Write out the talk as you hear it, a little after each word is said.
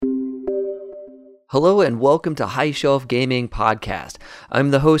Hello and welcome to High Shelf Gaming Podcast.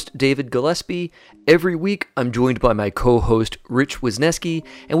 I'm the host, David Gillespie. Every week, I'm joined by my co-host, Rich Wisniewski,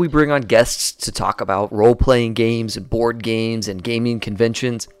 and we bring on guests to talk about role-playing games, board games, and gaming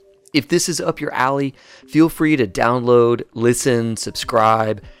conventions. If this is up your alley, feel free to download, listen,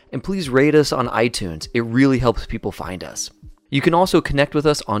 subscribe, and please rate us on iTunes. It really helps people find us. You can also connect with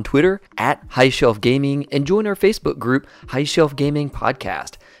us on Twitter at High Shelf Gaming and join our Facebook group, High Shelf Gaming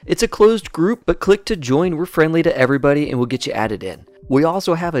Podcast. It's a closed group, but click to join. We're friendly to everybody and we'll get you added in. We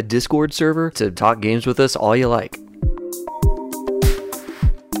also have a Discord server to talk games with us all you like.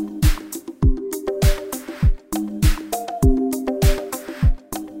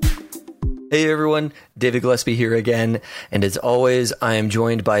 Hey everyone, David Gillespie here again, and as always, I am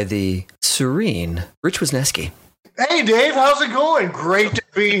joined by the serene Rich Wisniewski. Hey Dave, how's it going? Great to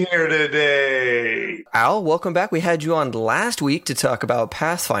be here today. Al, welcome back. We had you on last week to talk about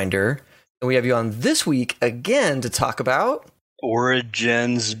Pathfinder, and we have you on this week again to talk about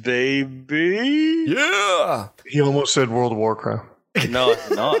Origins, baby. Yeah. He almost said World of Warcraft. No,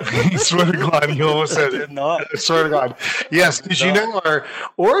 not. I swear to God, he almost said it. Not. I swear to God. Yes, because you know our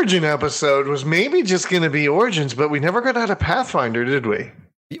Origin episode was maybe just going to be Origins, but we never got out of Pathfinder, did we?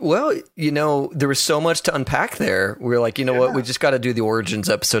 Well, you know, there was so much to unpack there. We were like, you know what? We just got to do the Origins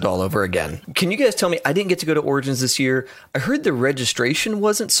episode all over again. Can you guys tell me, I didn't get to go to Origins this year. I heard the registration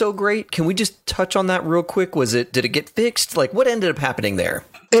wasn't so great. Can we just touch on that real quick? Did it get fixed? Like, what ended up happening there?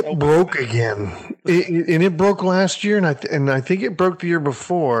 It broke again. It broke last year, and I think it broke the year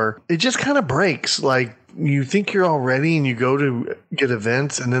before. It just kind of breaks. Like, you think you're all ready and you go to get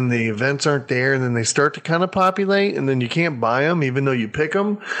events and then the events aren't there and then they start to kind of populate and then you can't buy them even though you pick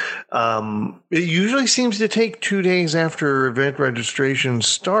them. It usually seems to take 2 days after event registration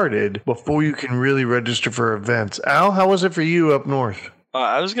started before you can really register for events. Al, how was it for you up north?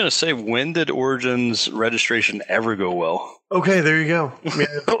 I was going to say, when did Origins registration ever go well? Okay, there you go.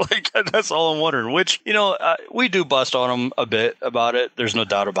 Like, that's all I'm wondering. Which, you know, we do bust on them a bit about it. There's no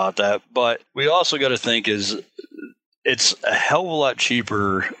doubt about that. But we also got to think it's a hell of a lot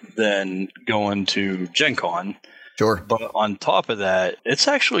cheaper than going to Gen Con. Sure. But on top of that, it's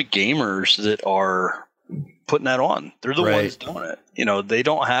actually gamers that are putting that on. They're the ones doing it. You know, they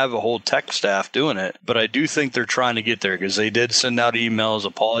don't have a whole tech staff doing it, but I do think they're trying to get there because they did send out emails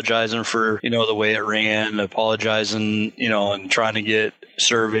apologizing for, you know, the way it ran, apologizing, you know, and trying to get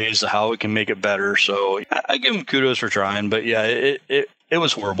surveys of how it can make it better. So I give them kudos for trying, but yeah, it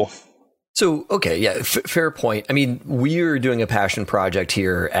was horrible. So, okay, yeah, fair point. I mean, we're doing a passion project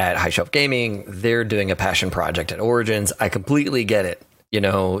here at High Shelf Gaming. They're doing a passion project at Origins. I completely get it. You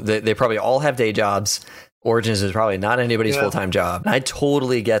know, they probably all have day jobs. Origins is probably not anybody's full-time job. I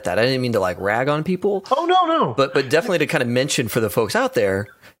totally get that. I didn't mean to like rag on people. Oh, no. But definitely to kind of mention for the folks out there,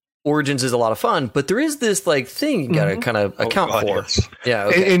 Origins is a lot of fun, but there is this like thing you got to kind of account for. Yes. Yeah.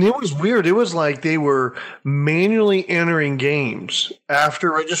 Okay. And it was weird. It was like they were manually entering games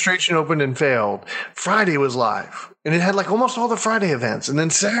after registration opened and failed. Friday was live. And it had like almost all the Friday events. And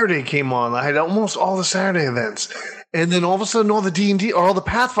then Saturday came on. I had almost all the Saturday events. And then all of a sudden, all the D&D or all the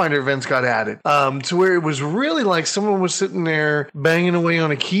Pathfinder events got added. To where it was really like someone was sitting there banging away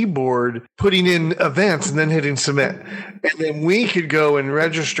on a keyboard, putting in events and then hitting submit. And then we could go and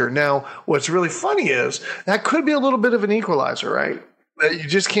register. Now, what's really funny is that could be a little bit of an equalizer, right? That you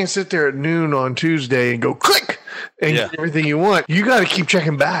just can't sit there at noon on Tuesday and go click and get everything you want. You got to keep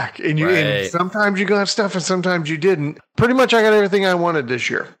checking back. And and sometimes you got stuff and sometimes you didn't. Pretty much I got everything I wanted this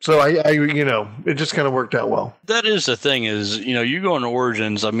year. So I you know, it just kind of worked out well. That is the thing is, you know, you go into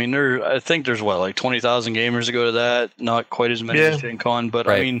Origins, I mean, I think there's like 20,000 gamers that go to that. Not quite as many as Gen Con, but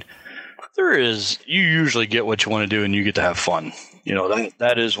I mean, you usually get what you want to do and you get to have fun. You know,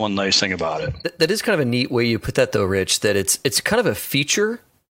 that is one nice thing about it. That is kind of a neat way you put that though, Rich, that it's kind of a feature.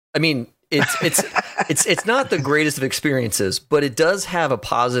 I mean, it's not the greatest of experiences, but it does have a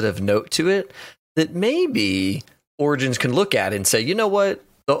positive note to it that maybe Origins can look at and say, you know what?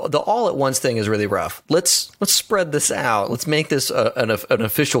 The all at once thing is really rough. Let's spread this out. Let's make this an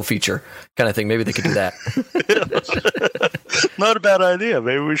official feature kind of thing. Maybe they could do that. Not a bad idea.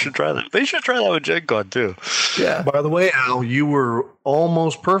 Maybe we should try that. They should try that with Gen Con too. Yeah. By the way, Al, you were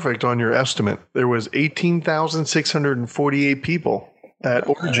almost perfect on your estimate. There was 18,648 people at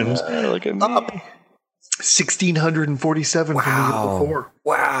Origins. Look at me. Up 1,647 from the year before.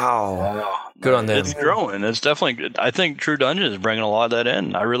 Wow. Good on them. It's growing. It's definitely good. I think True Dungeon is bringing a lot of that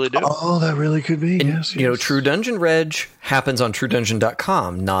in. I really do. Oh, that really could be. And, yes. You know, True Dungeon Reg happens on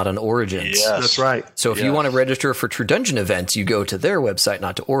TrueDungeon.com, not on Origins. Yes. That's right. So if you want to register for True Dungeon events, you go to their website,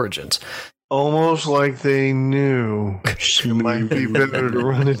 not to Origins. almost like they knew it might be better to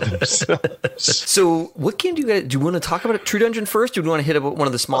run it themselves. So, what game do you want to talk about? True Dungeon first, or do you want to hit up one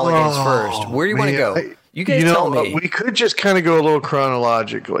of the smaller games first? Where do you want to go? You guys tell me. We could just kind of go a little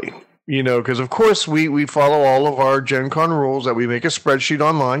chronologically. Because of course we follow all of our Gen Con rules that we make a spreadsheet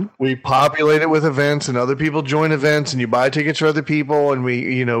online. We populate it with events and other people join events and you buy tickets for other people. And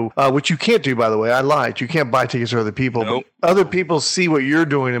we, which you can't do, by the way. I lied. You can't buy tickets for other people. Nope. But other people see what you're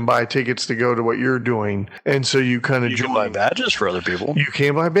doing and buy tickets to go to what you're doing. And so you kind of You can buy badges for other people. You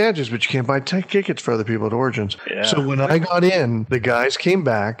can buy badges, but you can't buy tickets for other people at Origins. Yeah. So when I got in, the guys came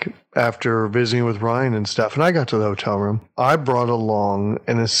back after visiting with Ryan and stuff, and I got to the hotel room. I brought along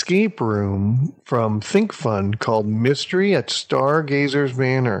an escape room from Think Fun called Mystery at Stargazer's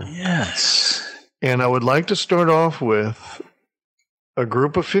Manor. Yes. And I would like to start off with a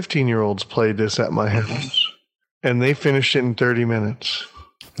group of 15-year-olds played this at my house, and they finished it in 30 minutes.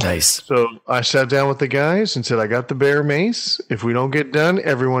 Nice. So I sat down with the guys and said, I got the bear mace. If we don't get done,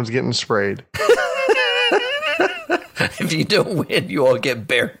 everyone's getting sprayed. If you don't win, you all get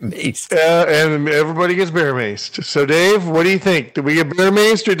bear maced. And everybody gets bear maced. So, Dave, what do you think? Did we get bear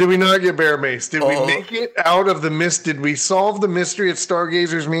maced or did we not get bear maced? Did we make it out of the mist? Did we solve the mystery at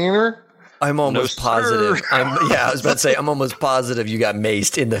Stargazer's Manor? I'm almost positive. I was about to say, I'm almost positive you got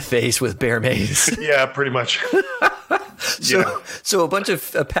maced in the face with bear mace. Yeah, pretty much. So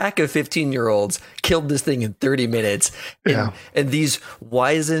a pack of 15-year-olds killed this thing in 30 minutes. And these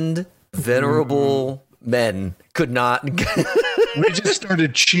wizened, venerable men could not. We just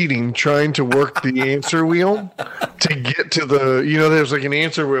started cheating, trying to work the answer wheel to get to the, there's like an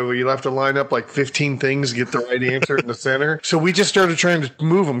answer wheel where you'll have to line up like 15 things to get the right answer in the center. So we just started trying to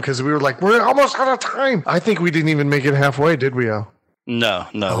move them because we were like, we're almost out of time. I think we didn't even make it halfway, did we, Al? No,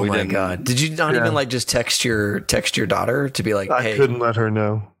 oh we my didn't. God. Did you not even just text your daughter to be like, hey? I couldn't let her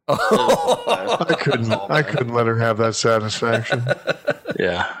know. I couldn't let her have that satisfaction.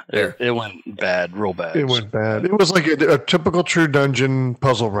 Yeah, it went bad, real bad. It went bad. It was like a typical True Dungeon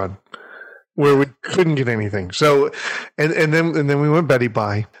puzzle run where we couldn't get anything. So, and then we went Betty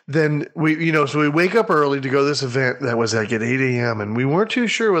by. Then so we wake up early to go to this event that was like at 8 a.m. and we weren't too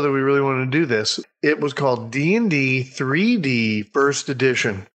sure whether we really wanted to do this. It was called D&D 3D First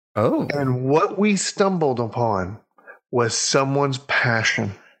Edition. Oh, and what we stumbled upon was someone's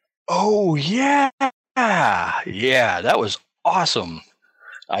passion. Oh yeah, that was awesome.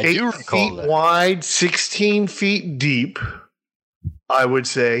 I do recall 8 feet that. wide, 16 feet deep. I would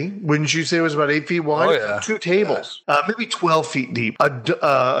say. Wouldn't you say it was about 8 feet wide? Oh, yeah. 2 tables, maybe 12 feet deep. A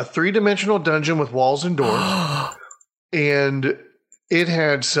 3-dimensional dungeon with walls and doors, and it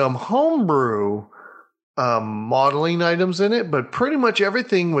had some homebrew modeling items in it, but pretty much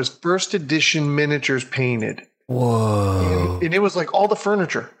everything was first edition miniatures painted. Whoa! And it was like all the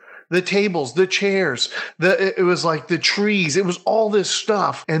furniture. The tables, the chairs, it was like the trees. It was all this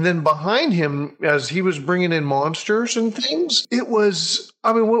stuff. And then behind him, as he was bringing in monsters and things, it was,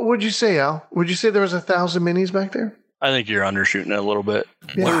 what would you say, Al? Would you say there was 1,000 minis back there? I think you're undershooting it a little bit.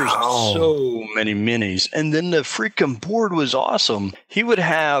 Yeah. There's so many minis. And then the freaking board was awesome. He would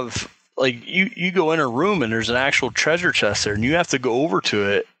have, like, you go in a room and there's an actual treasure chest there and you have to go over to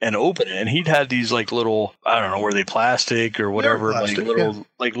it and open it. And he'd had these like little, I don't know, were they plastic or whatever, plastic,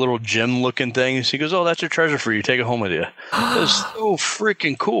 like little gem looking things. He goes, oh, that's your treasure for you. Take it home with you. It was so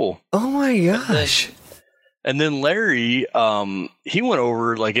freaking cool. Oh my gosh. And then Larry, he went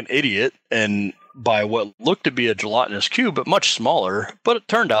over like an idiot and by what looked to be a gelatinous cube, but much smaller. But it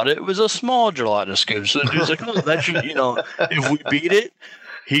turned out it was a small gelatinous cube. So the dude's like, oh, that should, if we beat it,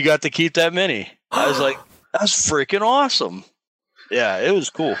 he got to keep that mini. I was like, that's freaking awesome. Yeah, it was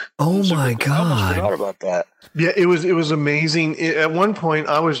cool. Oh my God. I almost forgot about that. Yeah, it was amazing. At one point,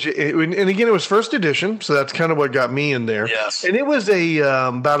 and again, it was first edition, so that's kind of what got me in there. Yes. And it was a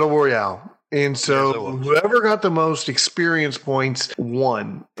battle royale. And so whoever got the most experience points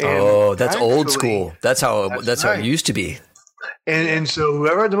won. And that's old school. That's how it used to be. And so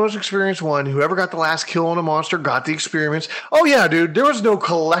whoever had the most experience won. Whoever got the last kill on a monster got the experience. Oh yeah, dude, there was no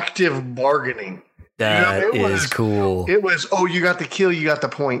collective bargaining. That is cool. It was, you got the kill, you got the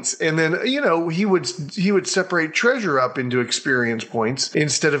points. And then, he would separate treasure up into experience points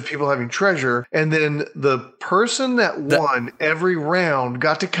instead of people having treasure. And then the person that won every round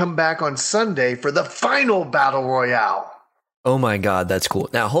got to come back on Sunday for the final battle royale. Oh my God, that's cool.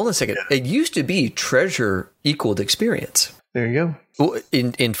 Now, hold on a second. It used to be treasure equaled experience. There you go. Well,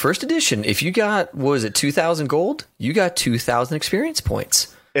 in first edition, if you got, 2,000 gold, you got 2,000 experience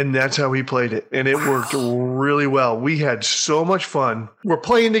points. And that's how we played it. And it worked really well. We had so much fun. We're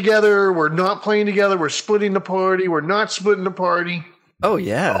playing together. We're not playing together. We're splitting the party. We're not splitting the party. Oh,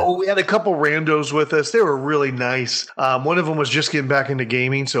 yeah. Oh, we had a couple randos with us. They were really nice. One of them was just getting back into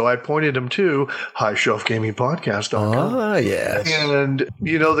gaming, so I pointed him to highshelfgamingpodcast.com. Oh, yeah. And,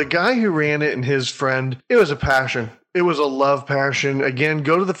 the guy who ran it and his friend, it was a passion. It was a love passion. Again,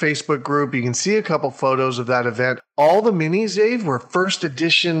 go to the Facebook group. You can see a couple photos of that event. All the minis, Dave, were first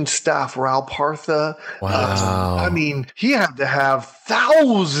edition stuff. Raul Partha. Wow. He had to have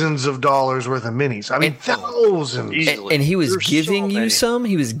thousands of dollars worth of minis. Thousands. And he was giving you some?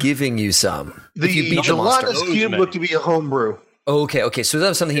 He was giving you some. The Gelatinous Cube looked to be a homebrew. Okay. So that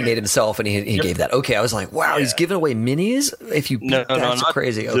was something he made himself, and he gave that. Okay, I was like, wow, he's giving away minis? That's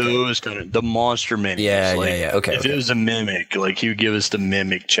crazy. Okay. Those kind of the monster minis. Yeah. Okay. If it was a mimic, like he would give us the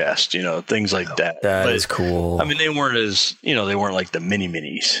mimic chest, things like that. That is cool. They weren't they weren't like the mini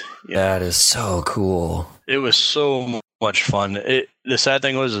minis. That is so cool. It was so much fun. The sad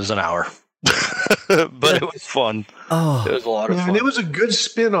thing was it was an hour. But it was fun. Oh, it was a lot of fun. And it was a good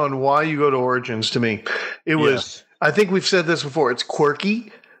spin on why you go to Origins to me. It was, I think we've said this before, it's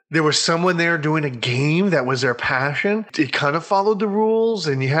quirky. There was someone there doing a game that was their passion. It kind of followed the rules,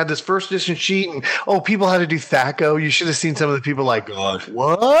 and you had this first edition sheet, and people had to do THAC0. You should have seen some of the people like, God,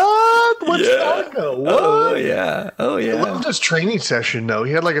 what? What's THAC0? What? Oh yeah. I loved his training session, though.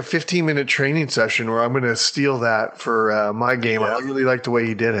 He had like a 15-minute training session where I'm going to steal that for my game. I really liked the way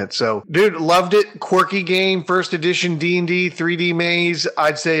he did it. So, dude, loved it. Quirky game, first edition D&D, 3D Maze.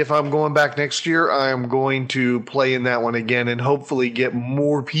 I'd say if I'm going back next year, I am going to play in that one again and hopefully get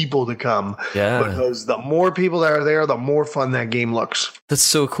more people to come. Yeah. Because the more people that are there, the more fun that game looks. That's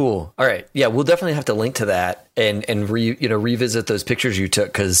so cool. All right. Yeah, we'll definitely have to link to that and revisit those pictures you took,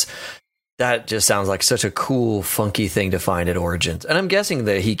 because that just sounds like such a cool, funky thing to find at Origins. And I'm guessing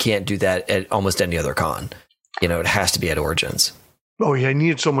that he can't do that at almost any other con. It has to be at Origins. Oh, yeah, I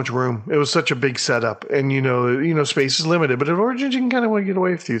needed so much room. It was such a big setup. And, space is limited. But at Origins, you can kind of get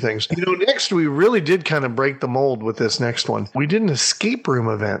away with a few things. Next, we really did kind of break the mold with this next one. We did an escape room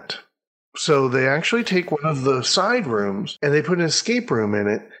event. So they actually take one of the side rooms and they put an escape room in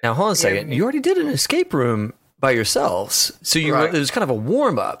it. Now, hold on a second. You already did an escape room by yourselves. So it was kind of a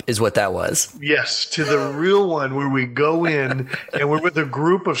warm-up is what that was. Yes, to the real one where we go in and we're with a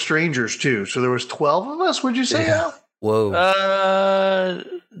group of strangers, too. So there was 12 of us, would you say, Al? Whoa.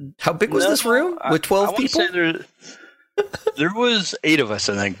 How big was this room with 12 people? There was 8 of us,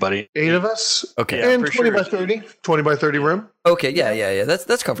 I think, buddy. 8 of us? Okay. Yeah, and 20 by 30. 20 by 30 room? Okay, yeah.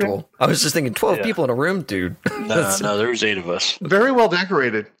 That's comfortable. I was just thinking 12 people in a room, dude. No, there was 8 of us. Very well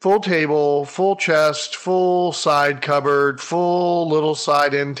decorated. Full table, full chest, full side cupboard, full little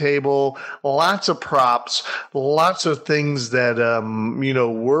side end table, lots of props, lots of things that,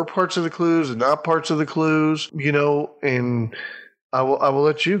 were parts of the clues and not parts of the clues, and I will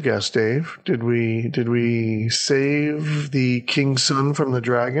let you guess, Dave. Did we save the king's son from the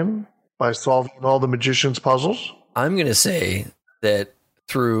dragon by solving all the magician's puzzles? I'm going to say that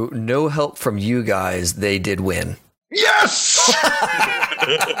through no help from you guys, they did win. Yes!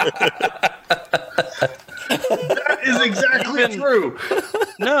 That is exactly true.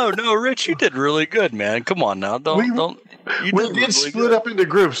 No, Rich, you did really good, man. Come on now. We did split up into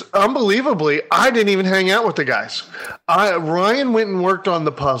groups. Unbelievably, I didn't even hang out with the guys. Ryan went and worked on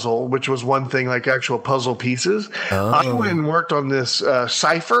the puzzle, which was one thing, like actual puzzle pieces. Oh. I went and worked on this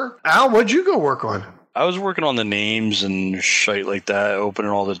cipher. Al, what'd you go work on? I was working on the names and shit like that,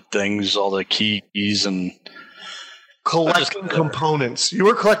 opening all the things, all the keys, and collecting components. You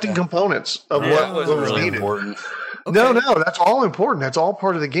were collecting components of what was really needed. Important. Okay. No, that's all important. That's all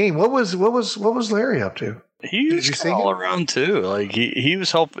part of the game. What was Larry up to? He was all around too. Like he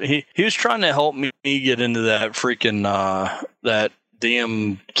was helping. He was trying to help me get into that freaking that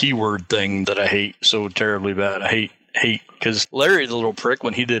damn keyword thing that I hate so terribly bad. I hate because Larry, the little prick,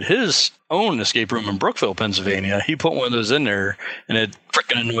 when he did his own escape room in Brookville, Pennsylvania, he put one of those in there, and it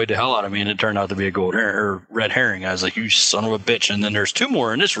freaking annoyed the hell out of me. And it turned out to be a red herring. I was like, "You son of a bitch!" And then there's 2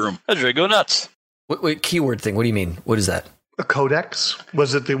 more in this room. I was ready to go nuts. Wait, keyword thing. What do you mean? What is that? A codex?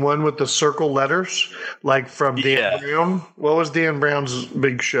 Was it the one with the circle letters, like from Dan Brown? What was Dan Brown's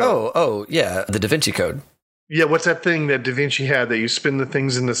big show? Oh, yeah, the Da Vinci Code. Yeah, what's that thing that Da Vinci had that you spin the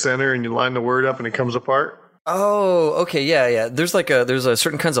things in the center and you line the word up and it comes apart? Oh, okay, yeah. There's a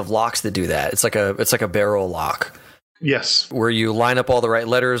certain kinds of locks that do that. It's like a barrel lock. Yes. Where you line up all the right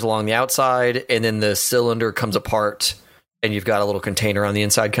letters along the outside, and then the cylinder comes apart, and you've got a little container on the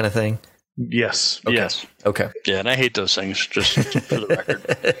inside, kind of thing. Yes. Okay. Yes. Okay. Yeah, and I hate those things. Just for the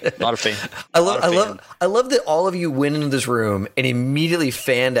record, not a fan. I love that all of you went into this room and immediately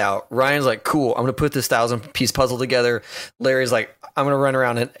fanned out. Ryan's like, "Cool, I'm going to put this 1,000-piece puzzle together." Larry's like, "I'm going to run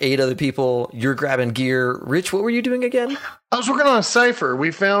around and 8 other people. You're grabbing gear." Rich, what were you doing again? I was working on a cipher.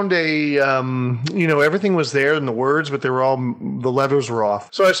 We found a, everything was there in the words, but the letters were off.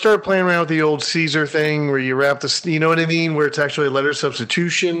 So I started playing around with the old Caesar thing where you wrap the, you know what I mean? Where it's actually a letter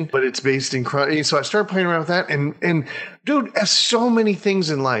substitution, but it's based in, so I started playing around with that. And dude, as so many things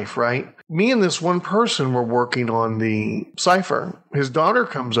in life, right? Me and this one person were working on the cipher. His daughter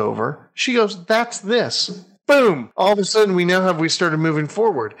comes over. She goes, "That's this." Boom. All of a sudden, we started moving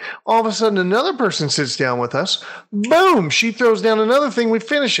forward. All of a sudden, another person sits down with us. Boom. She throws down another thing. We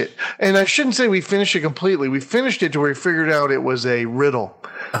finish it. And I shouldn't say we finished it completely. We finished it to where we figured out it was a riddle.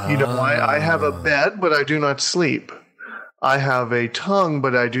 I have a bed, but I do not sleep. I have a tongue,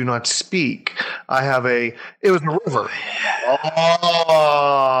 but I do not speak. It was a river.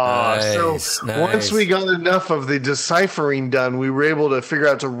 Oh, nice, so once we got enough of the deciphering done, we were able to figure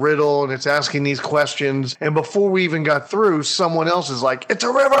out it's a riddle and it's asking these questions. And before we even got through, someone else is like, "It's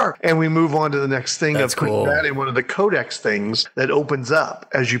a river." And we move on to the next thing. That's of putting cool. that in one of the codex things that opens up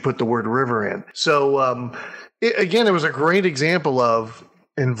as you put the word river in. So, it was a great example of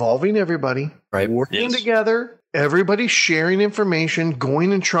involving everybody, right? Working together. Everybody sharing information,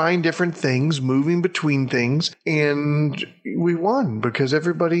 going and trying different things, moving between things, and we won because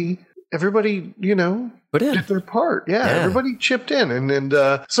everybody, did their part. Yeah, everybody chipped in, and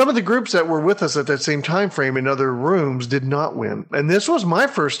some of the groups that were with us at that same time frame in other rooms did not win. And this was my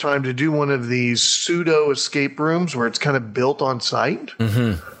first time to do one of these pseudo escape rooms where it's kind of built on site.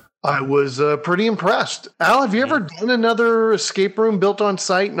 Mm-hmm. I was pretty impressed. Al, have you ever done another escape room built on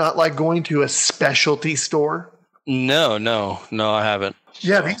site, not like going to a specialty store? No, I haven't.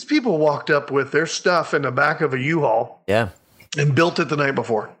 Yeah, these people walked up with their stuff in the back of a U-Haul. Yeah. And built it the night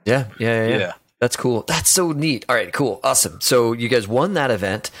before. Yeah. That's cool. That's so neat. All right, cool. Awesome. So you guys won that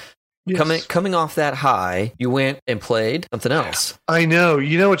event. Yes. Coming off that high, you went and played something else. I know.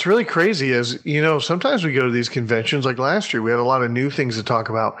 What's really crazy is, sometimes we go to these conventions. Like last year, we had a lot of new things to talk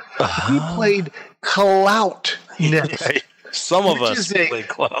about. We played Clout next. Some of us play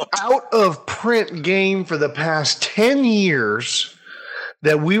Clout. Out of print game for the past 10 years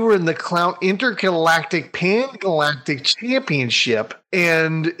that we were in the Clout Intergalactic Pan-Galactic Championship.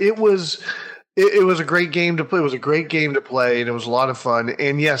 And it was a great game to play. It was a great game to play, and it was a lot of fun.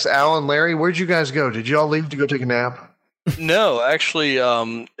 And yes, Al and Larry, where'd you guys go? Did you all leave to go take a nap? No, actually,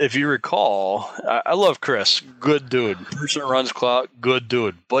 if you recall, I love Chris. Good dude. Person runs Clout, good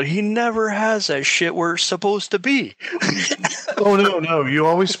dude. But he never has that shit where it's supposed to be. Oh, no. You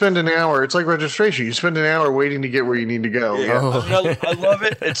always spend an hour. It's like registration. You spend an hour waiting to get where you need to go. Yeah. Oh. I love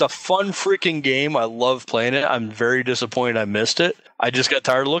it. It's a fun freaking game. I love playing it. I'm very disappointed I missed it. I just got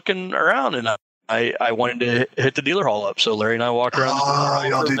tired of looking around, and I wanted to hit the dealer hall up. So Larry and I walked around.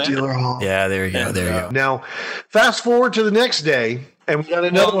 Y'all did dealer hall. Yeah, there you go. Now, fast forward to the next day, and we got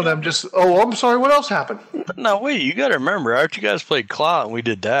another one. I'm sorry. What else happened? No, wait. You got to remember, after you guys played Clout and we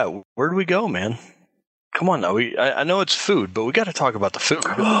did that, where did we go, man? Come on now. I know it's food, but we got to talk about the food.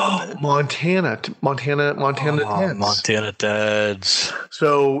 Montana Teds. Montana Teds.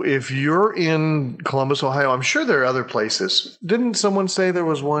 So if you're in Columbus, Ohio, I'm sure there are other places. Didn't someone say there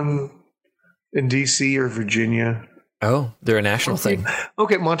was one in D.C. or Virginia? Oh, they're a national thing.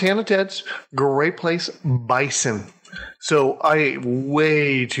 Okay, Montana Teds, great place. Bison. So I ate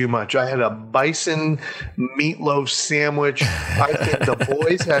way too much. I had a bison meatloaf sandwich. I think the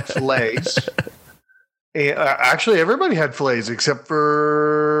boys had fillets. And actually, everybody had fillets except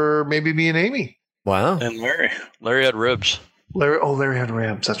for maybe me and Amy. Wow. And Larry. Larry had ribs. Larry had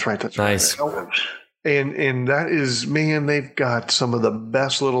ribs. That's right. Nice. Right. And that is, man, they've got some of the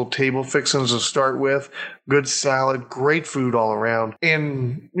best little table fixings to start with. Good salad, great food all around.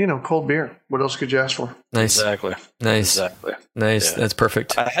 And, cold beer. What else could you ask for? Nice. Exactly. Nice. Exactly. Nice. Yeah. That's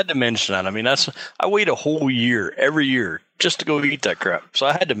perfect. I had to mention that. I mean, I wait a whole year, every year, just to go eat that crap. So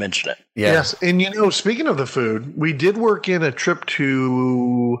I had to mention it. Yeah. Yes. And, speaking of the food, we did work in a trip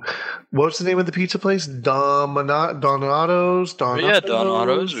to, what's the name of the pizza place? Donato's? Yeah,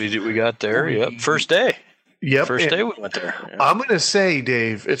 Donato's. We got there. Yep. First day. Yep. First day we went there. Yeah. I'm going to say,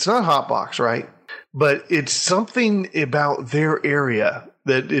 Dave, it's not Hotbox, right? But it's something about their area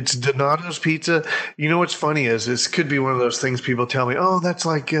that it's Donato's Pizza. You know what's funny is this could be one of those things people tell me, oh, that's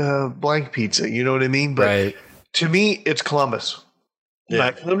like blank pizza. You know what I mean? But right. To me, it's Columbus. Yeah.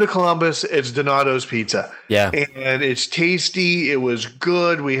 I come to Columbus, it's Donato's Pizza. Yeah. And it's tasty. It was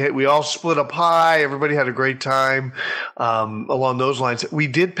good. We all split a pie. Everybody had a great time along those lines. We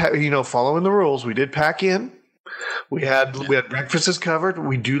did, following the rules, we did pack in. We had breakfasts covered.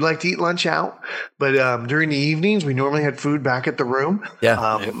 We do like to eat lunch out, but during the evenings, we normally had food back at the room.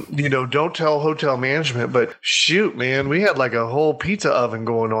 Yeah. Don't tell hotel management, but shoot, man, we had like a whole pizza oven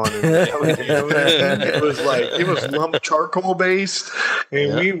going on. It was lump charcoal based,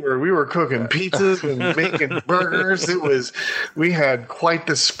 and we were cooking pizzas and making burgers. We had quite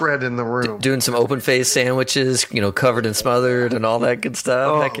the spread in the room. Doing some open face sandwiches, covered and smothered and all that good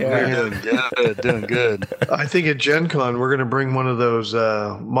stuff. Oh, Heck yeah. Doing good. I think at Gen Con, we're going to bring one of those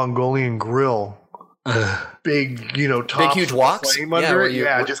Mongolian grill. Big, top big huge woks.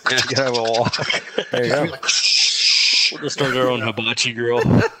 Just have a walk. There you go. We'll just start our own hibachi grill.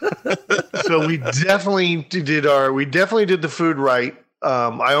 So we definitely did the food right.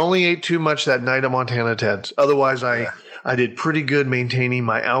 I only ate too much that night at Montana Ted's. Otherwise, I did pretty good maintaining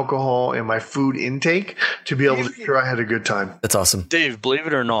my alcohol and my food intake to be able to make sure I had a good time. That's awesome. Dave, believe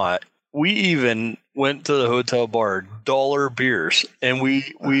it or not, we even went to the hotel bar, dollar beers, and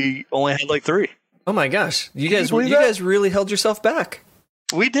we only had like 3. Oh my gosh. You guys really held yourself back.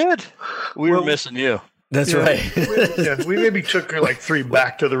 We did. We were missing you. That's right. We maybe took like 3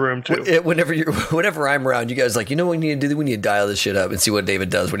 back to the room too. Whenever I'm around, you guys are like, what we need to do? We need to dial this shit up and see what David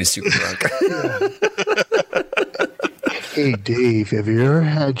does when he's super drunk. Hey Dave, have you ever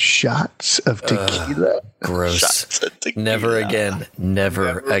had shots of tequila? Gross. Shots of tequila. Never again.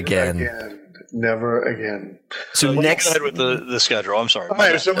 Never again. Never again. So next, go ahead with the schedule. I'm sorry. All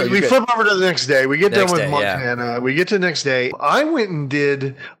right, so we flip over to the next day. We get done with Montana. Yeah. We get to the next day. I went and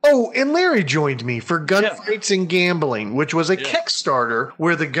did. Oh, and Larry joined me for Gunfights and Gambling, which was a Kickstarter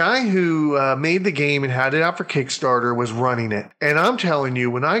where the guy who made the game and had it out for Kickstarter was running it. And I'm telling you,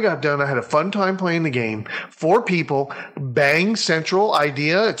 when I got done, I had a fun time playing the game. 4 people, Bang central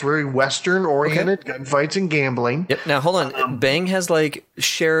idea. It's very Western oriented. Gunfights and Gambling. Yep. Now hold on. Bang has like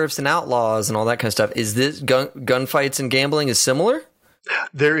sheriffs and outlaws and all that kind of stuff. Is this Gunfights and Gambling is similar?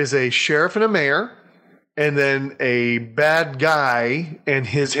 There is a sheriff and a mayor, and then a bad guy and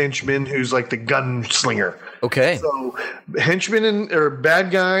his henchman who's like the gunslinger. Okay. So henchman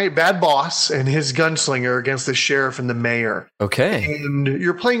bad boss and his gunslinger against the sheriff and the mayor. Okay. And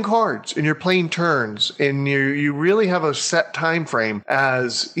you're playing cards and you're playing turns, and you really have a set time frame.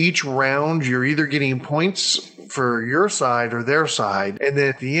 As each round, you're either getting points for your side or their side, and then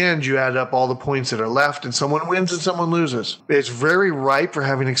at the end you add up all the points that are left, and someone wins and someone loses. It's very ripe for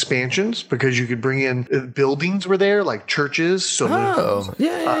having expansions because you could bring in buildings were there, like churches, saloons,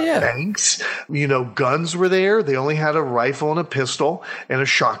 banks. Guns were there. They only had a rifle and a pistol and a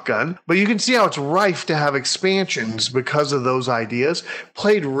shotgun, but you can see how it's rife to have expansions because of those ideas.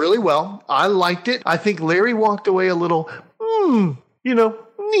 Played really well. I liked it. I think Larry walked away a little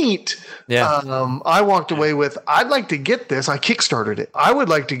neat. Yeah. I walked away with, I'd like to get this. I Kickstarted it. I would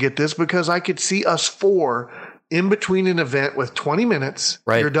like to get this because I could see us 4 in between an event with 20 minutes.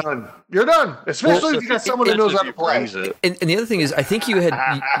 Right. You're done. Especially if you got someone who knows how to play. And the other thing is, I think you had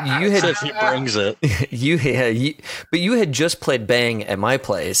if he brings it. But you had just played Bang at my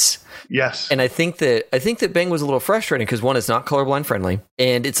place. Yes. And I think that Bang was a little frustrating because, one, it's not colorblind friendly,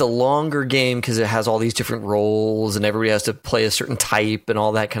 and it's a longer game because it has all these different roles and everybody has to play a certain type and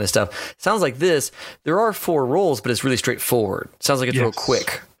all that kind of stuff. Sounds like this. There are 4 roles, but it's really straightforward. Sounds like it's real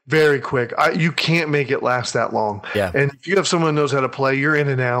quick. Very quick. You can't make it last that long. Yeah. And if you have someone who knows how to play, you're in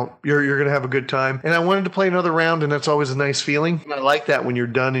and out. You're going to have a good time. And I wanted to play another round, and that's always a nice feeling. And I like that when you're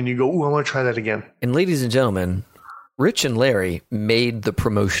done and you go, ooh, I want to try that again. And ladies and gentlemen, Rich and Larry made the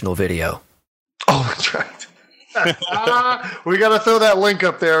promotional video. Oh, that's right. We got to throw that link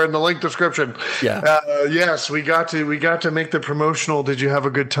up there in the link description. Yeah. Yes, we got to make the promotional. Did you have a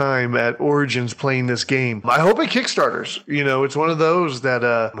good time at Origins playing this game? I hope it Kickstarters. It's one of those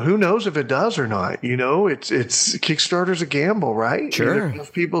that who knows if it does or not. It's Kickstarter's a gamble, right? Sure. Either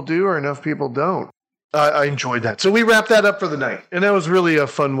enough people do or enough people don't. I enjoyed that. So we wrapped that up for the night, and that was really a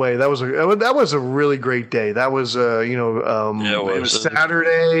fun way. That was a really great day. That was it was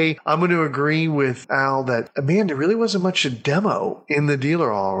Saturday. I'm going to agree with Al that there really wasn't much to demo in the dealer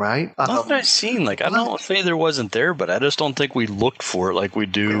hall, right? Not that I've seen. I don't say there wasn't there, but I just don't think we looked for it like we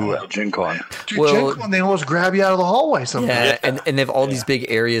do at Gen Con. Gen Con, they almost grab you out of the hallway sometimes. Yeah, and they have all these big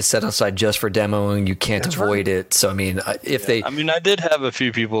areas set aside just for demoing. You can't avoid it. So I did have a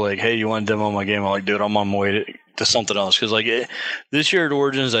few people like, hey, you want to demo my game? I'm like, dude, I'm on my way to something else. Because this year at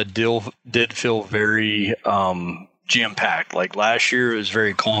Origins, I did feel very jam-packed. Like last year, it was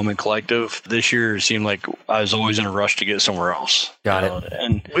very calm and collective. This year, it seemed like I was always in a rush to get somewhere else. Got it.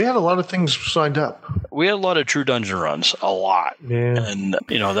 And we had a lot of things signed up. We had a lot of true dungeon runs, a lot. Yeah. And,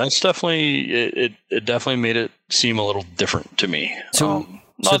 that's definitely, it definitely made it seem a little different to me.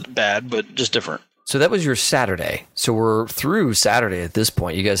 Not bad, but just different. So that was your Saturday. So we're through Saturday at this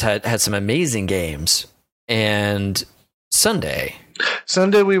point. You guys had some amazing games. And Sunday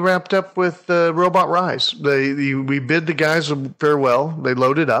we wrapped up with Robot Rise. We bid the guys farewell. They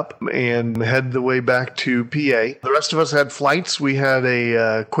loaded up and headed the way back to PA. The rest of us had flights. We had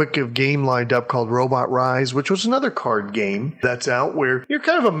a quick game lined up called Robot Rise, which was another card game that's out where you're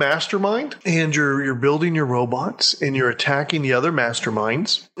kind of a mastermind and you're building your robots and you're attacking the other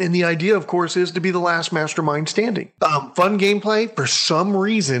masterminds. And the idea, of course, is to be the last mastermind standing. Fun gameplay. For some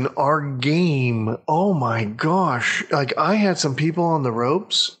reason, our game, oh my gosh, like I had some people on the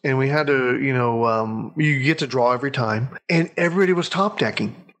ropes and we had to, you get to draw every time and everybody was top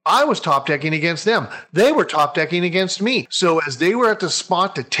decking. I was top decking against them. They were top decking against me. So as they were at the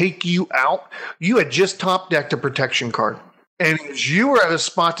spot to take you out, you had just top decked a protection card. And as you were at a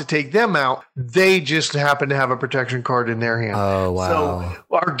spot to take them out, they just happened to have a protection card in their hand. Oh, wow. So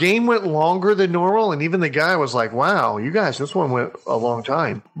our game went longer than normal. And even the guy was like, wow, you guys, this one went a long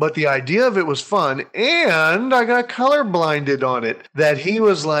time. But the idea of it was fun. And I got color blinded on it. That he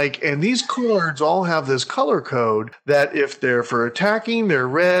was like, and these cards all have this color code that if they're for attacking, they're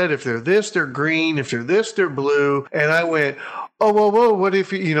red. If they're this, they're green. If they're this, they're blue. And I went, oh, whoa, what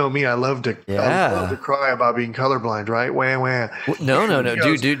if, me, I love to cry about being colorblind, right? Wah, wah. No.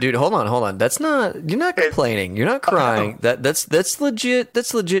 Dude, hold on. That's not, you're not complaining. You're not crying. That's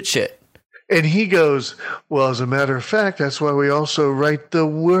legit shit. And he goes, well, as a matter of fact, that's why we also write the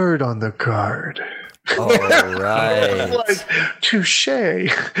word on the card. All right. Like, touche.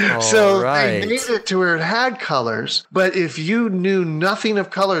 So they made it to where it had colors, but if you knew nothing of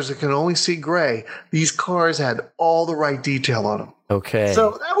colors and can only see gray, these cars had all the right detail on them. Okay.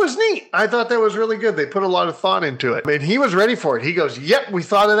 So that was neat. I thought that was really good. They put a lot of thought into it. And he was ready for it. He goes, yep, we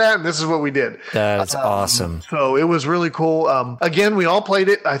thought of that, and this is what we did. That's awesome. So it was really cool. Again, we all played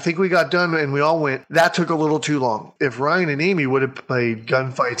it. I think we got done, and we all went, that took a little too long. If Ryan and Amy would have played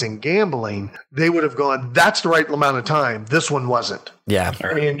gunfights and gambling, they would have gone, that's the right amount of time. This one wasn't. Yeah.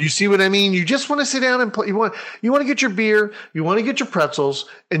 And you see what I mean? You just want to sit down and play. You want to get your beer, you want to get your pretzels,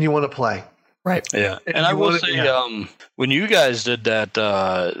 and you want to play. Right. Yeah. And I will say, when you guys did that,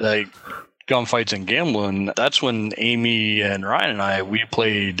 like gunfights and gambling, that's when Amy and Ryan and we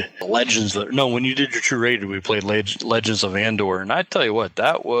played Legends. When you did your True Rated, we played Legends of Andor. And I tell you what,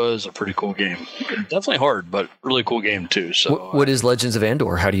 that was a pretty cool game. Definitely hard, but really cool game too. So what is Legends of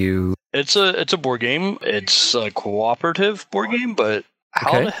Andor? How do you... It's a board game. It's a cooperative board game, but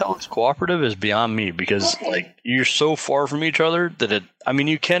how the hell it's cooperative is beyond me because like you're so far from each other that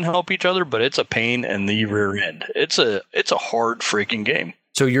you can help each other, but it's a pain in the rear end. It's a hard freaking game.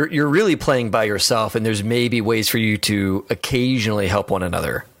 So you're really playing by yourself, and there's maybe ways for you to occasionally help one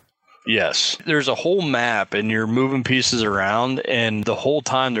another. Yes. There's a whole map and you're moving pieces around, and the whole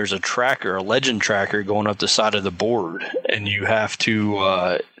time there's a legend tracker going up the side of the board, and you have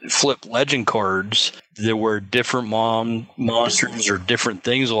to flip legend cards where different monsters or different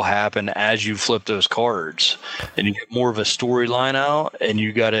things will happen as you flip those cards, and you get more of a storyline out, and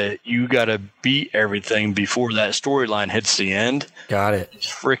you gotta beat everything before that storyline hits the end. Got it. It's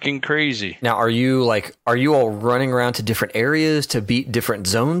freaking crazy. Now, are you all running around to different areas to beat different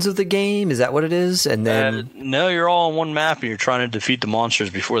zones of the game? Is that what it is? And then no, you're all on one map and you're trying to defeat the monsters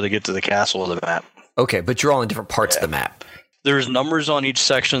before they get to the castle of the map. Okay, but you're all in different parts of the map. There's numbers on each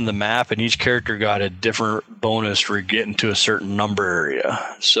section of the map, and each character got a different bonus for getting to a certain number area.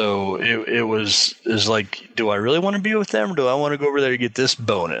 So it was like, do I really want to be with them, or do I want to go over there to get this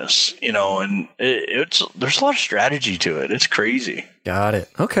bonus? And there's a lot of strategy to it. It's crazy. Got it.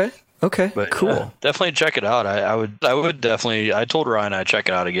 Okay. But, cool. Definitely check it out. I would definitely. I told Ryan I'd check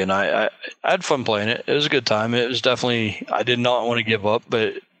it out again. I had fun playing it. It was a good time. It was definitely. I did not want to give up,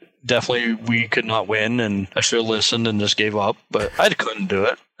 but. Definitely, we could not win, and I should have listened and just gave up. But I couldn't do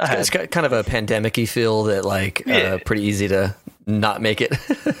it. It's got kind of a pandemic-y feel that, pretty easy to not make it.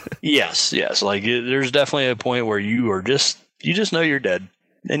 Yes. Like, there's definitely a point where you just know you're dead,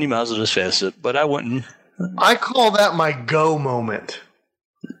 and you might as well just face it. But I wouldn't. I call that my go moment.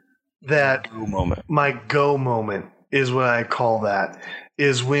 My go moment is what I call that.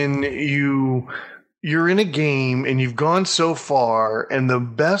 Is when you're in a game and you've gone so far, and the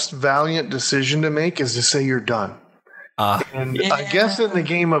best valiant decision to make is to say you're done. I guess in the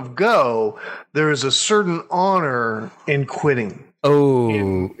game of Go, there is a certain honor in quitting. Oh,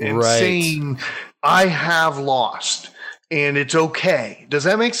 and right. Saying, I have lost. And it's okay. Does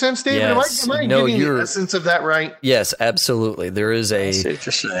that make sense, David? Yes. Am I getting the essence of that right? Yes, absolutely. There is I see what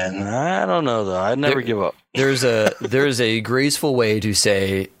you're saying. I don't know, though. I'd never give up. There's a graceful way to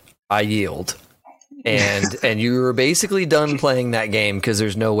say, I yield. And you were basically done playing that game because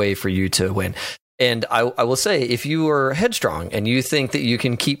there's no way for you to win. And I will say, if you are headstrong and you think that you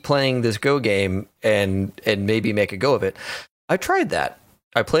can keep playing this Go game and maybe make a go of it, I tried that.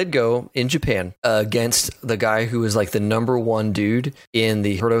 I played Go in Japan against the guy who was like the number one dude in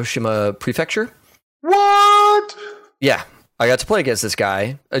the Hiroshima prefecture. What? Yeah. I got to play against this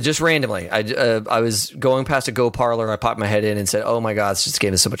guy just randomly. I was going past a Go parlor. I popped my head in and said, "Oh my God, this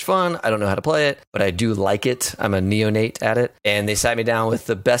game is so much fun. I don't know how to play it, but I do like it. I'm a neonate at it." And they sat me down with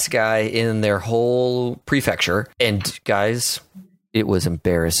the best guy in their whole prefecture. And guys, it was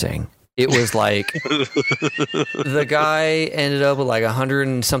embarrassing. It was like the guy ended up with like 100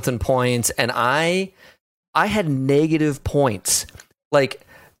 and something points, and I had negative points. Like,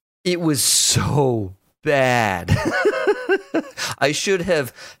 it was so bad. I should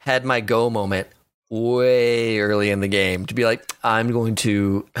have had my Go moment way early in the game to be like, I'm going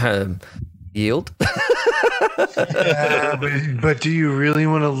to yield. Yeah, but do you really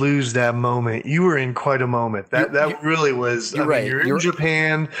want to lose that moment? You were in quite a moment. That really was. You're right. You're in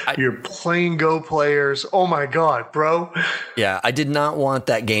Japan. You're playing Go players. Oh my God, bro. Yeah, I did not want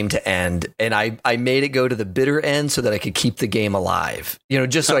that game to end, and I made it go to the bitter end so that I could keep the game alive.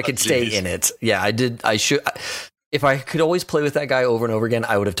 Just so I could stay in it. Yeah, I did. I should. If I could always play with that guy over and over again,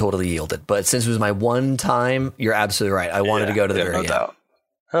 I would have totally yielded. But since it was my one time, you're absolutely right. I wanted to go to the very end. Doubt.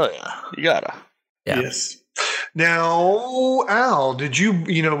 Hell yeah, you gotta. Yeah. Yes. Now, Al, did you,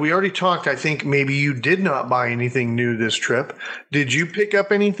 we already talked, I think maybe you did not buy anything new this trip. Did you pick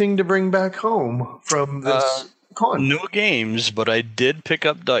up anything to bring back home from this con? No games, but I did pick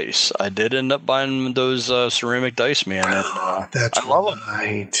up dice. I did end up buying those ceramic dice, man. And, That's I love them.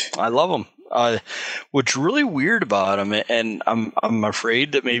 Right. I love them. What's really weird about them, and I'm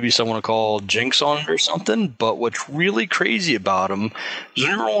afraid that maybe someone will call jinx on it or something, but what's really crazy about them is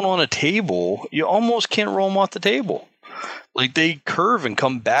when you're rolling on a table, you almost can't roll them off the table. Like, they curve and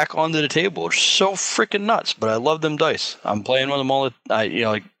come back onto the table. It's so freaking nuts, but I love them dice. I'm playing with them all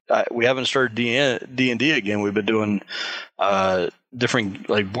we haven't started D&D again. We've been doing different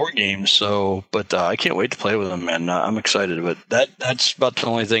board games, but I can't wait to play with them, man. I'm excited, but that's about the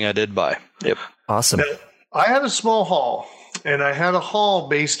only thing I did buy. Yep. Awesome. Now, I had a small haul, and I had a haul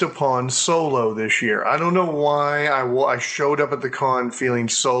based upon solo this year. I don't know why I showed up at the con feeling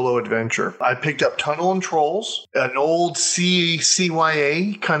solo adventure. I picked up Tunnel and Trolls, an old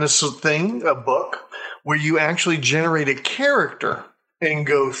CYA kind of thing, a book where you actually generate a character and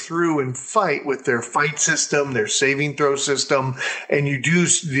go through and fight with their fight system, their saving throw system, and you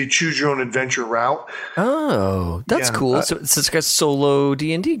choose your own adventure route. Oh, that's cool. So it's like a solo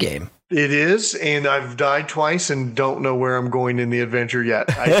D&D game. It is, and I've died twice and don't know where I'm going in the adventure yet.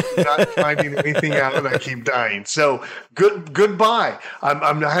 I'm not finding anything out, and I keep dying. So goodbye.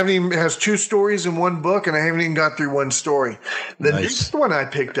 It has 2 stories in one book, and I haven't even got through one story. The next one I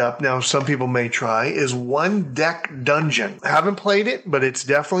picked up, now some people may try, is One Deck Dungeon. I haven't played it, but it's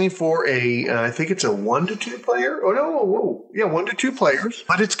definitely for I think it's a 1 to 2 player. Oh no, whoa, yeah, 1 to 2 players.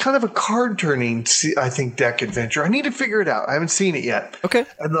 But it's kind of a card turning, I think, deck adventure. I need to figure it out. I haven't seen it yet. Okay.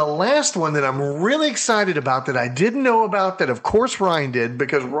 And the last one that I'm really excited about that I didn't know about, that of course Ryan did,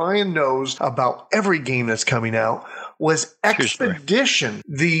 because Ryan knows about every game that's coming out, was Expedition,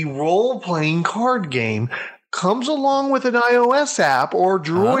 the role-playing card game. Comes along with an iOS app or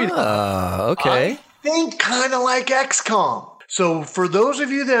Droid. Okay. I think kind of like XCOM. So for those of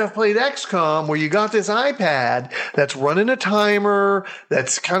you that have played XCOM, where you got this iPad that's running a timer,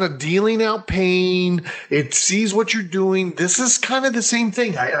 that's kind of dealing out pain, it sees what you're doing. This is kind of the same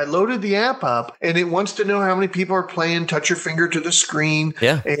thing. I loaded the app up, and it wants to know how many people are playing. Touch your finger to the screen,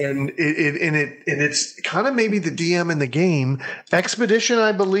 and it's kind of maybe the DM in the game. Expedition,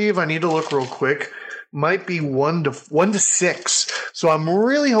 I believe. I need to look real quick. Might be 1 to 6. So I'm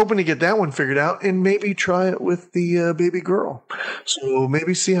really hoping to get that one figured out and maybe try it with the baby girl. So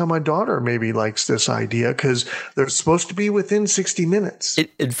maybe see how my daughter maybe likes this idea, because they're supposed to be within 60 minutes.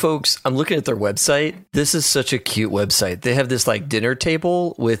 And folks, I'm looking at their website. This is such a cute website. They have this dinner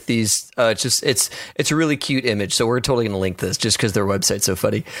table with these. It's a really cute image. So we're totally going to link this just because their website's so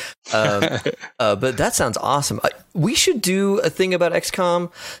funny. But that sounds awesome. We should do a thing about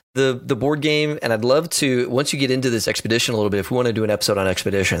XCOM, the board game, and I'd love to, once you get into this Expedition a little bit, if we want to do an episode on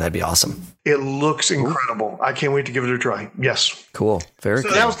Expedition, that'd be awesome. It looks incredible. I can't wait to give it a try. Yes. Cool. Very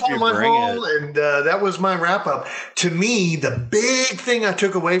cool. So that was kind of my haul, and that was my wrap up. To me, the big thing I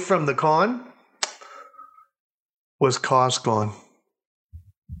took away from the con was cost gone.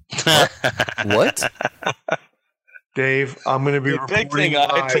 What? Dave, I'm going to be reporting big thing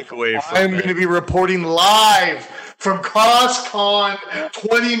live. I took away from I'm going to be reporting live from CrossCon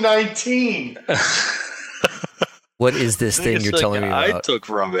 2019. What is this thing you're telling me about? I took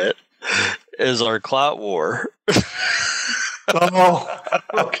from it is our clout war. Oh,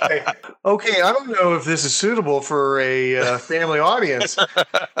 okay. Okay, I don't know if this is suitable for a family audience.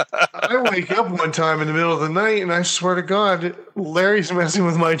 I wake up one time in the middle of the night, and I swear to God, Larry's messing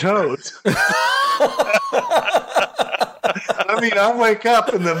with my toes. I mean, I wake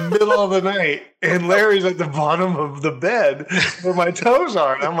up in the middle of the night, and Larry's at the bottom of the bed where my toes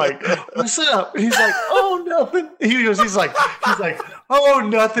are, and I'm like, "What's up?" He's like, "Oh, nothing." He's like, "Oh,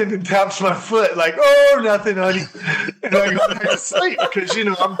 nothing," and taps my foot like, "Oh, nothing, honey," and I go back to sleep because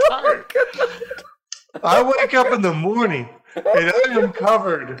I'm tired. I wake up in the morning, and I am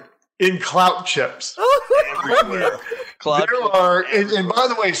covered in clout chips. Everywhere. And by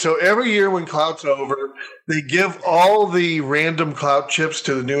the way, so every year when Clout's over, they give all the random Clout chips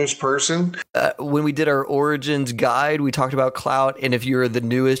to the newest person. When we did our Origins guide, we talked about Clout, and if you're the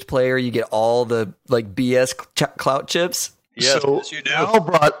newest player, you get all the BS Clout chips. Yes, so yes, you do. Al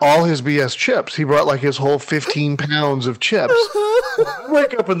brought all his BS chips. He brought like his whole 15 pounds of chips. I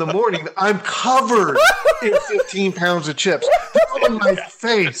wake up in the morning, I'm covered in 15 pounds of chips. They're on my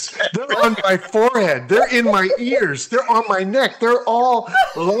face. They're on my forehead. They're in my ears. They're on my neck. They're all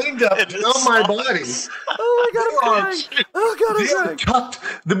lined up down my body. Oh my God,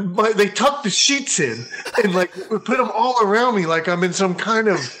 I'm crying. They tucked the sheets in and put them all around me like I'm in some kind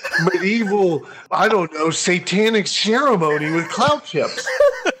of medieval, I don't know, satanic ceremony with clout chips.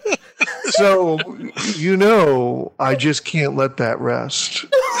 So, I just can't let that rest.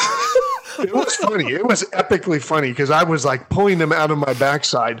 It was funny. It was epically funny because I was pulling them out of my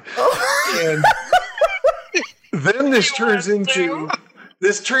backside. And then this turns into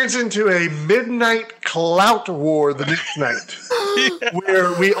a midnight clout war the next night,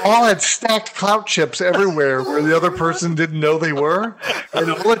 where we all had stacked clout chips everywhere where the other person didn't know they were.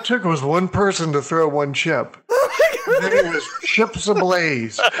 And all it took was one person to throw one chip. And then it was chips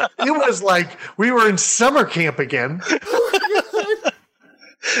ablaze. It was like we were in summer camp again.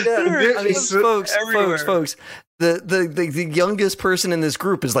 Yeah, I mean, folks, the youngest person in this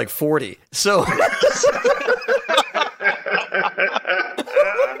group is 40. So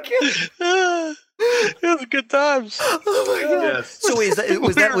it was good times. Oh my God. Yes. So wait,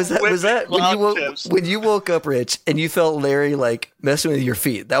 was that when you woke up, Rich, and you felt Larry messing with your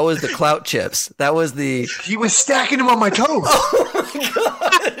feet? That was the clout chips. That was he was stacking them on my toes. Oh my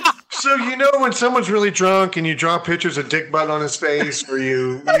God. So when someone's really drunk and you draw pictures of Dick Butt on his face, or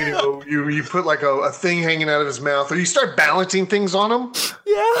you put a thing hanging out of his mouth, or you start balancing things on him.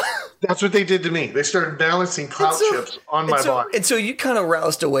 Yeah, that's what they did to me. They started balancing clout chips on my body, and so you kind of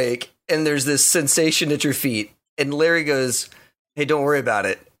roused awake, and there's this sensation at your feet, and Larry goes, "Hey, don't worry about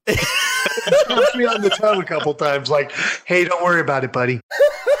it." Taps me on the toe a couple times, "Hey, don't worry about it, buddy."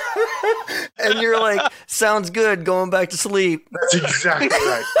 And you're like, "Sounds good. Going back to sleep." That's exactly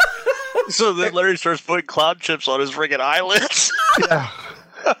right. So then Larry starts putting cloud chips on his freaking eyelids. Yeah.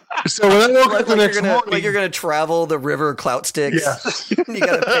 So when I woke up the next morning, you're gonna travel the river clout sticks. Yeah. You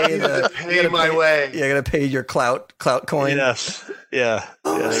gotta pay my way. You gotta pay your clout coin. Yes. Yeah.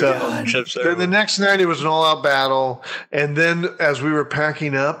 Oh yeah. So then the next night it was an all-out battle, and then as we were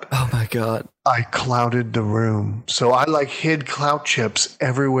packing up, oh my God, I clouted the room. So I hid clout chips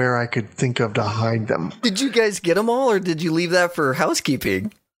everywhere I could think of to hide them. Did you guys get them all, or did you leave that for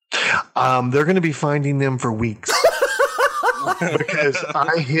housekeeping? They're going to be finding them for weeks. Because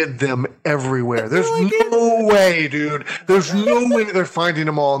I hid them everywhere. There's no way, dude. There's no way they're finding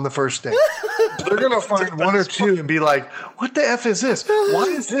them all on the first day. They're going to find one or two and be like, what the F is this? Why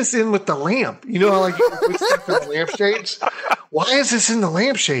is this in with the lamp? You know how you put stuff in the lampshades? Why is this in the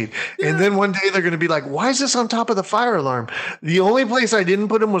lampshade? And then one day they're going to be like, why is this on top of the fire alarm? The only place I didn't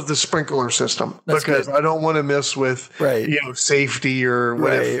put them was the sprinkler system. That's because good. I don't want to mess with safety or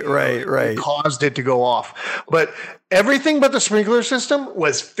what caused it to go off. But everything but the sprinkler system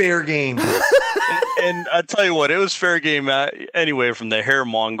was fair game. And I tell you what, it was fair game anyway from the hair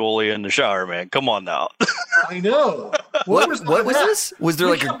Mongolia in the shower, man. Come on now. I know. What was this? Was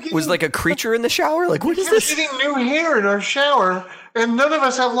there a creature in the shower? What is this? We're getting new hair in our shower, and none of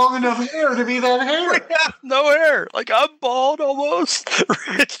us have long enough hair to be that hair. We have no hair. I'm bald almost.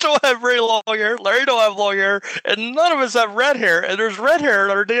 Rich don't have very long hair. Larry don't have long hair, and none of us have red hair. And there's red hair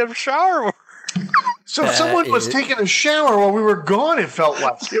in our damn shower. So someone was taking a shower while we were gone, it felt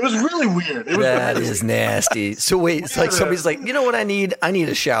like. It was really weird. That is nasty. So wait, it's somebody's like, you know what I need? I need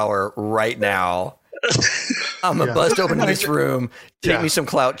a shower right now. I'm going to bust open this room, take me some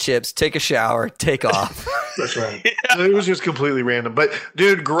clout chips, take a shower, take off. That's right. Yeah. It was just completely random. But,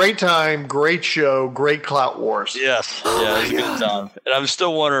 dude, great time, great show, great clout wars. Yes. Yeah, it was a good time. And I'm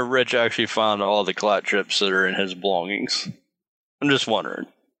still wondering if Rich actually found all the clout chips that are in his belongings. I'm just wondering.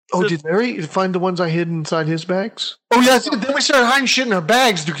 Oh, did Larry find the ones I hid inside his bags? Oh, yeah, that's it. Then we started hiding shit in our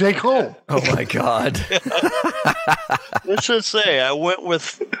bags to take home. Oh, my God. Let's just say I went with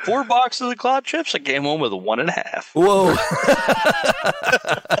 4 boxes of cloud chips. I came home with 1.5. Whoa.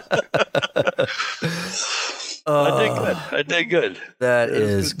 I did good. That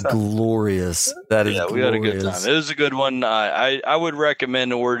is glorious. That is glorious. We had a good time. It was a good one. I would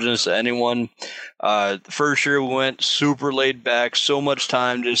recommend Origins to anyone. The first year we went super laid back, so much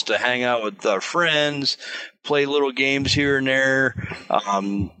time just to hang out with our friends, play little games here and there,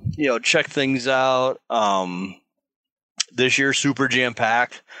 check things out. This year, super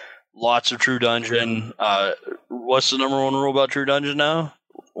jam-packed. Lots of True Dungeon. What's the number 1 rule about True Dungeon now?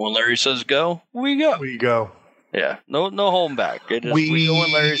 When Larry says go, we go. We go. Yeah, no home back. We go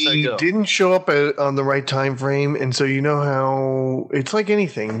when Larry said go. Didn't show up on the right time frame, and so you know how it's like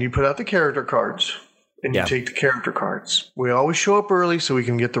anything. You put out the character cards, and you take the character cards. We always show up early so we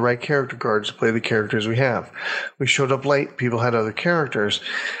can get the right character cards to play the characters we have. We showed up late. People had other characters,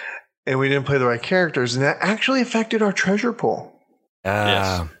 and we didn't play the right characters, and that actually affected our treasure pool.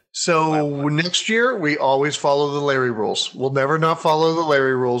 Yes. So next year, we always follow the Larry rules. We'll never not follow the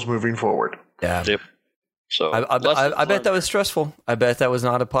Larry rules moving forward. Yeah. Yep. So I bet that was stressful. I bet that was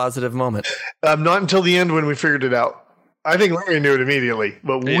not a positive moment. Not until the end when we figured it out. I think Larry knew it immediately,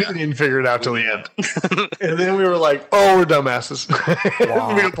 but we didn't figure it out till the end. And then we were like, oh, we're dumbasses.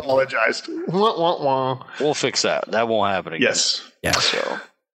 We apologized. Wah, wah, wah. We'll fix that. That won't happen again. Yes. Yeah. So,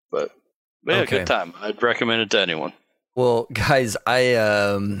 but yeah, good time. I'd recommend it to anyone. Well, guys,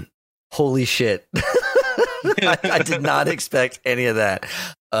 holy shit. I did not expect any of that.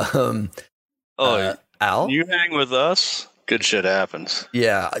 Al? You hang with us, good shit happens.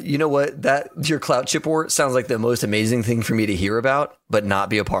 Yeah. You know what? Your clout chip war sounds like the most amazing thing for me to hear about, but not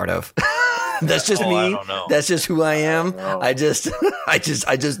be a part of. That's just me. I don't know. That's just who I am. I just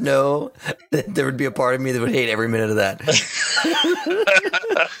know that there would be a part of me that would hate every minute of that.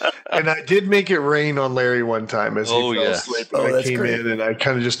 And I did make it rain on Larry one time as he fell asleep. And I came in and I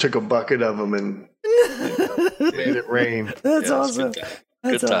kind of just took a bucket of them and made it rain. That's awesome.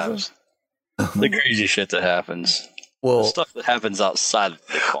 Good times. The crazy shit that happens. Well, the stuff that happens outside of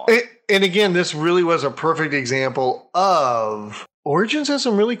the con. And again, this really was a perfect example of Origins has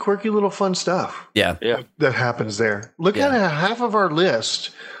some really quirky little fun stuff. Yeah. That happens there. Look at half of our list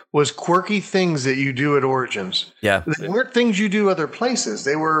was quirky things that you do at Origins. Yeah. They weren't things you do other places.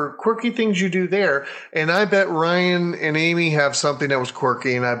 They were quirky things you do there. And I bet Ryan and Amy have something that was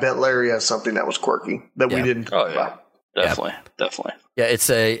quirky, and I bet Larry has something that was quirky that we didn't talk about. Definitely. Yeah, it's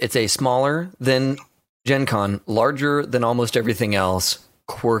a smaller than Gen Con, larger than almost everything else,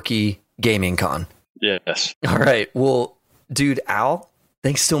 quirky gaming con. Yes. All right. Well, dude, Al,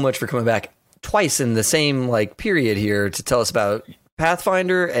 thanks so much for coming back twice in the same period here to tell us about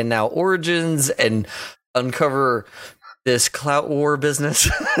Pathfinder and now Origins and uncover this clout war business.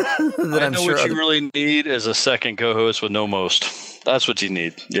 I know what you really need is a second co-host with no most. That's what you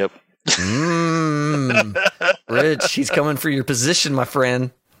need. Yep. Rich, he's coming for your position, my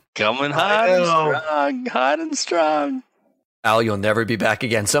friend. Coming hot and strong. Al, you'll never be back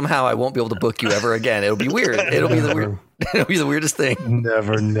again. Somehow I won't be able to book you ever again. It'll be weird. It'll be the weirdest thing.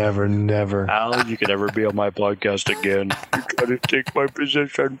 Never. Al, you can never be on my podcast again. You're trying to take my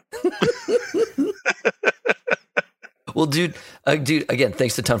position. Well, dude, again,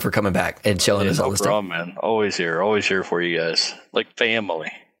 thanks a ton for coming back and showing us all this stuff. Man. Always here for you guys. Like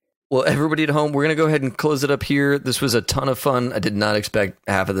family. Well, everybody at home, we're going to go ahead and close it up here. This was a ton of fun. I did not expect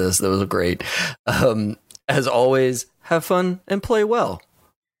half of this. That was great. As always, have fun and play well.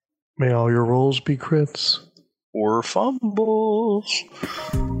 May all your rolls be crits. Or fumbles.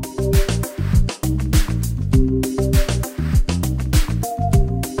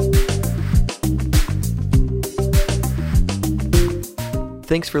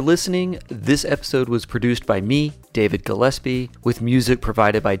 Thanks for listening. This episode was produced by me, David Gillespie, with music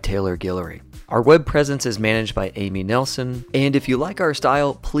provided by Taylor Guillory. Our web presence is managed by Amy Nelson, and if you like our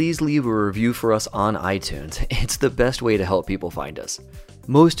style, please leave a review for us on iTunes. It's the best way to help people find us.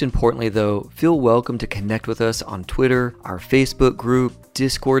 Most importantly, though, feel welcome to connect with us on Twitter, our Facebook group,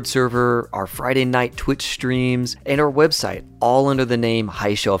 Discord server, our Friday night Twitch streams, and our website, all under the name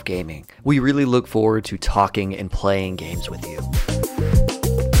High Shelf Gaming. We really look forward to talking and playing games with you.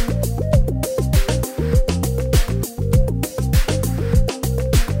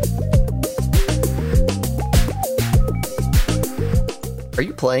 Are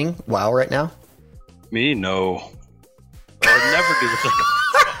you playing WoW right now? Me? No. I'd never do that.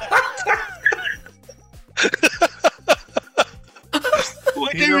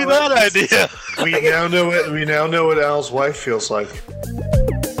 What gave me that idea? We now know what Al's wife feels like.